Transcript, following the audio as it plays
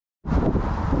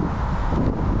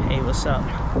what's up.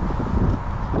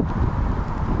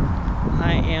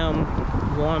 I am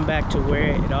going back to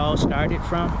where it all started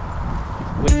from.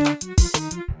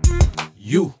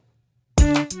 You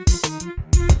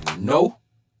know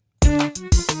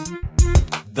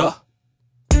the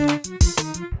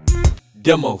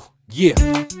demo, yeah.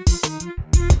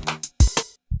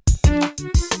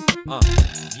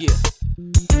 Yeah.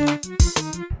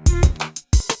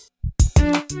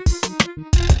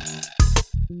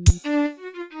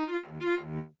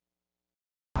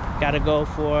 Gotta go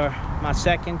for my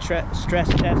second stress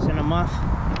test in a month.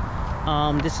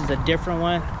 This is a different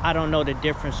one. I don't know the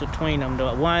difference between them.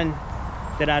 The one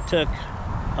that I took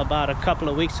about a couple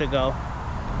of weeks ago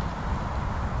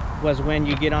was when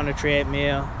you get on the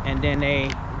treadmill and then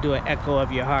they do an echo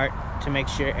of your heart to make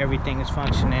sure everything is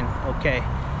functioning okay.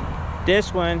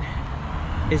 This one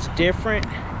is different.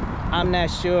 I'm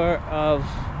not sure of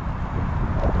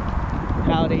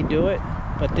how they do it,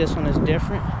 but this one is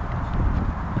different.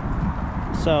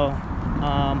 So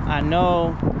I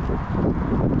know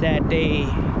that they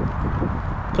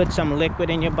put some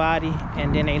liquid in your body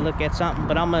and then they look at something,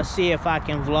 but I'm gonna see if I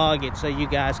can vlog it so you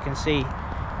guys can see.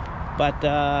 But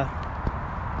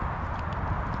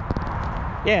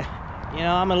yeah, you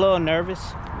know, I'm a little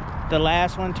nervous. The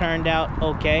last one turned out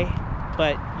okay,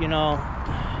 but you know,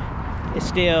 it's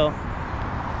still,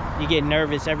 you get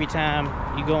nervous every time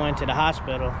you go into the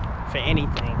hospital for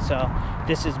anything. So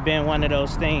this has been one of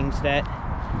those things that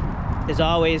has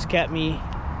always kept me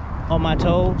on my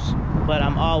toes, but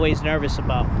I'm always nervous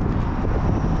about.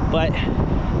 But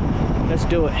let's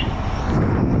do it.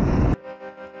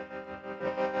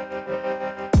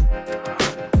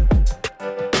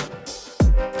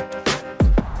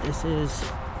 This is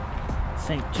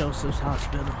St. Joseph's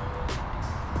Hospital.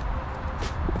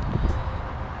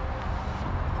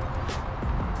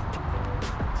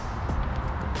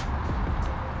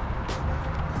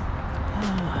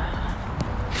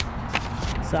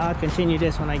 So I'll continue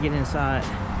this when I get inside.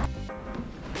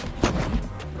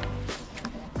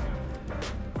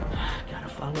 Gotta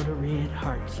follow the red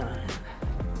heart sign.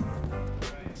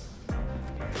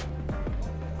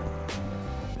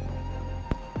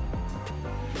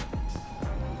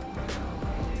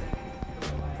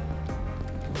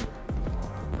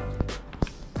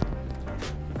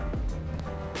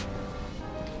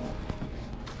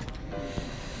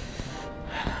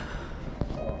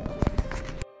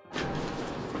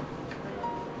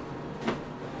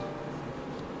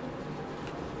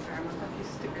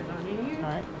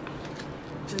 Alright.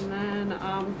 And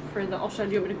then for the ultrasound,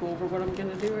 do you want me to go over what I'm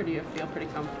gonna do, or do you feel pretty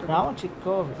comfortable? No, I want you to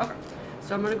go over it. Okay.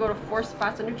 So I'm gonna go to 4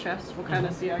 spots on your chest. We'll kind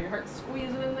of see how your heart's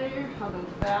squeezing in there, how those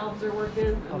valves are working,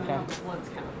 and then how the blood's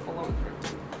kind of flowing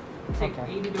through. Take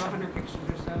 80 to 100 pictures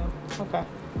or so. Okay.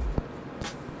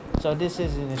 So this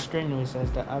isn't as strenuous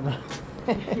as the other.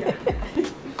 Yeah.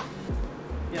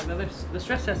 Yeah, the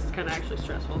stress test is kind of actually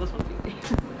stressful. This one's easy.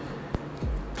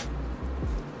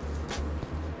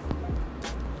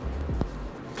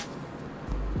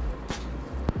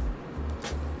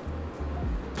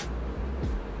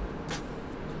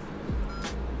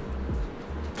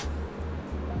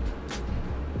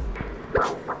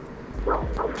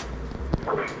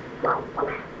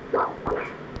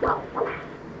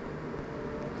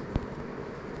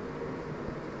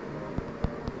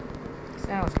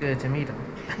 Sounds good to me though.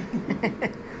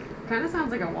 Kind of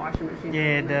sounds like a washing machine.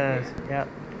 Yeah, it does. Yep.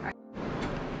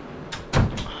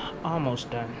 Almost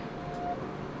done.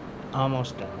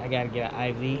 Almost done. I gotta get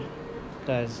an IV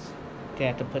because they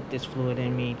have to put this fluid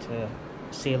in me to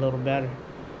see a little better.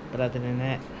 But other than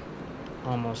that,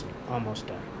 almost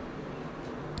done.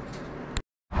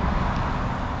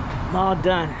 I'm all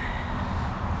done.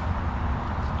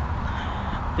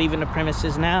 Leaving the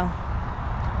premises now.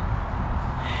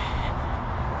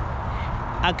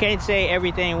 I can't say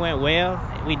everything went well.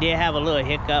 We did have a little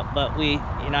hiccup, but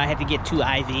I had to get 2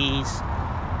 IVs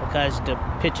because the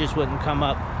pictures wouldn't come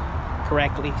up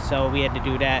correctly, so we had to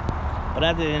do that. But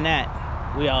other than that,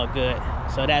 we all good.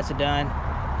 So that's done.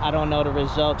 I don't know the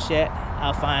results yet.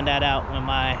 I'll find that out when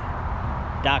my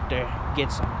doctor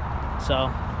gets them.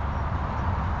 So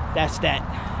that's that.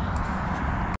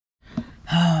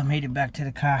 I made it back to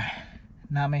the car.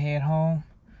 Now I'm gonna head home.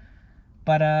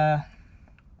 But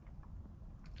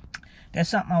there's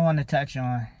something I want to touch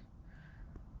on.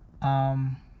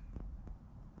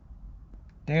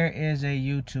 There is a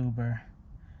YouTuber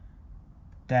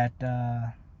that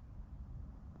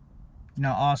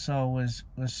also was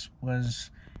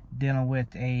dealing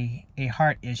with a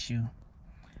heart issue.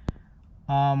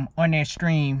 On their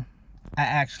stream, I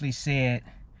actually said,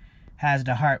 "How's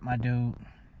the heart, my dude?"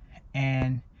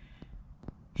 And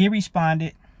he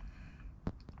responded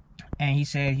and he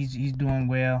said he's doing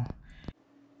well.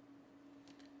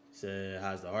 Said,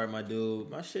 how's the heart, my dude?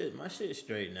 My shit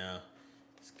straight now.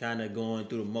 It's kind of going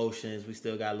through the motions. We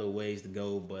still got a little ways to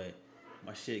go, but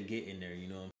my shit getting there, you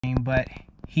know. But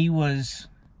he is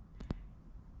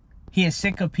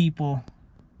sick of people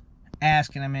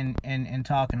asking him and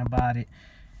talking about it.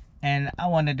 And I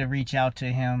wanted to reach out to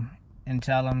him and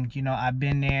tell him, you know, I've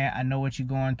been there. I know what you're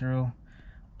going through.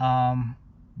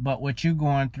 But what you're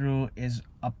going through is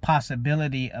a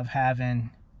possibility of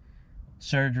having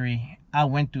surgery. I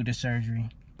went through the surgery.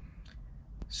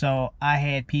 So I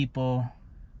had people,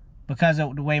 because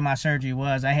of the way my surgery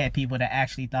was, I had people that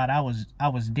actually thought I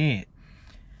was dead.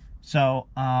 So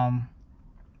I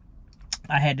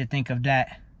had to think of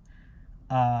that.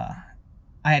 I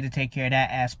had to take care of that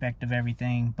aspect of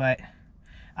everything. But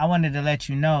I wanted to let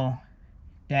you know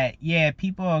that, yeah,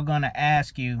 people are going to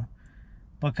ask you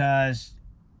because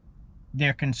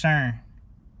they're concerned,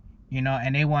 you know,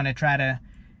 and they want to try to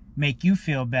make you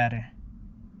feel better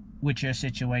with your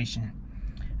situation.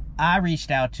 I reached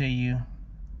out to you,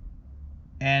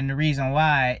 and the reason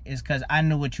why is because I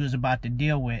knew what you was about to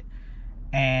deal with.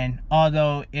 And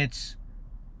although it's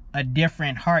a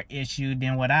different heart issue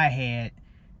than what I had,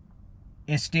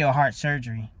 it's still heart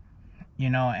surgery, you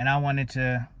know. And I wanted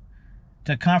to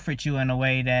comfort you in a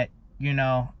way that, you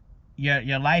know,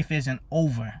 your life isn't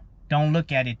over. Don't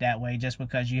look at it that way just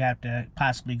because you have to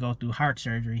possibly go through heart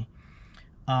surgery.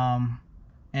 And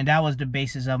that was the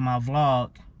basis of my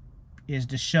vlog, is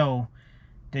to show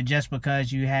that just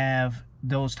because you have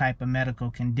those type of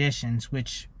medical conditions,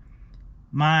 which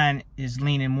mine is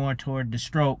leaning more toward the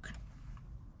stroke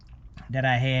that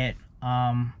I had,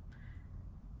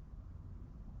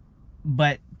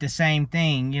 but the same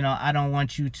thing, you know, I don't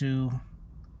want you to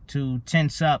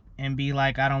tense up and be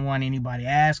like, I don't want anybody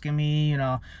asking me, you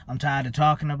know, I'm tired of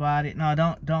talking about it. No,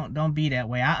 don't be that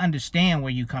way. I understand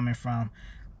where you're coming from,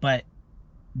 but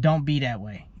don't be that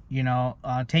way. You know,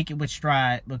 take it with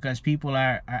stride, because people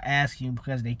are asking you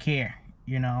because they care,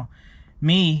 you know.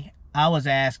 Me, I was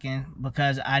asking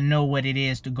because I know what it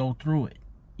is to go through it,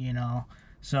 you know.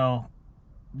 So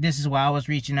this is why I was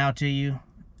reaching out to you.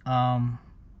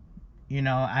 You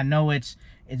know, I know it's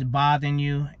bothering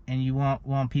you and you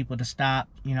want people to stop,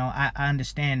 you know. I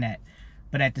understand that.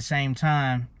 But at the same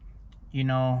time, you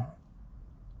know,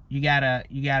 you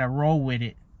gotta roll with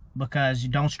it, because you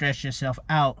don't stress yourself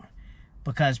out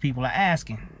because people are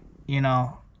asking, you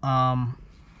know.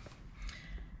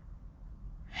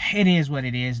 It is what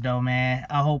it is though, man.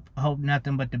 I hope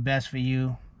nothing but the best for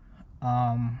you.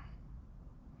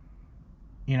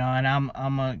 You know, and I'm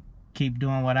gonna keep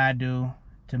doing what I do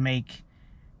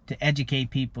to educate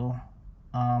people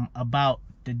about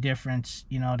the difference,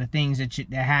 you know, the things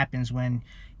that happens when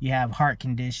you have heart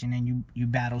condition and you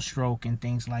battle stroke and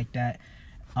things like that.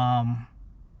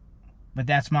 But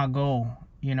that's my goal,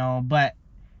 you know. But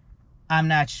I'm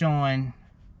not showing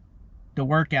the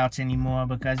workouts anymore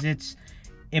because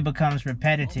it becomes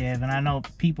repetitive, and I know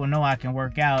people know I can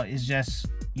work out. It's just,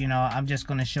 you know, I'm just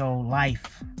gonna show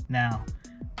life now.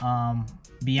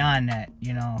 Beyond that,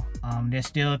 you know, there's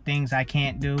still things I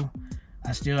can't do.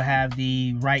 I still have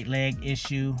the right leg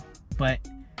issue, but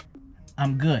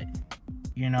I'm good,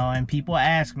 you know. And people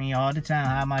ask me all the time,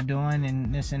 how am I doing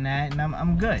and this and that, and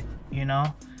I'm good, you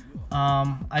know.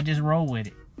 I just roll with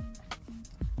it.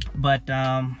 But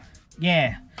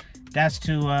yeah, that's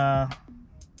to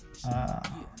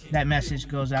that message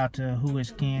goes out to Who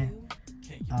Is Ken,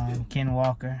 Ken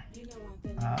Walker.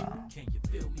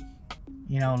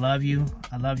 You know, love you.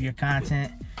 I love your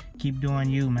content. Keep doing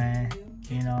you, man.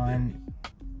 You know, and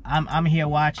I'm here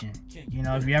watching. You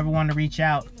know, if you ever want to reach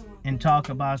out and talk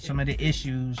about some of the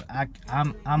issues,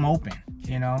 I'm open.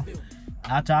 You know,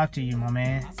 I'll talk to you, my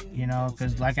man. You know,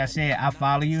 because like I said, I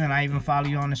follow you, and I even follow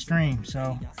you on the stream.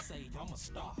 So.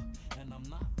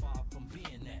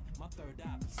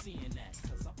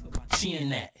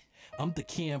 I'm the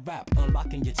Ken Rap,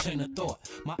 unlocking your chain of thought.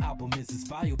 My album is as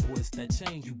valuable as that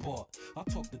chain you bought. I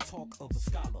talk the talk of a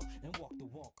scholar and walk the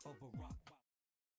walk of a rock.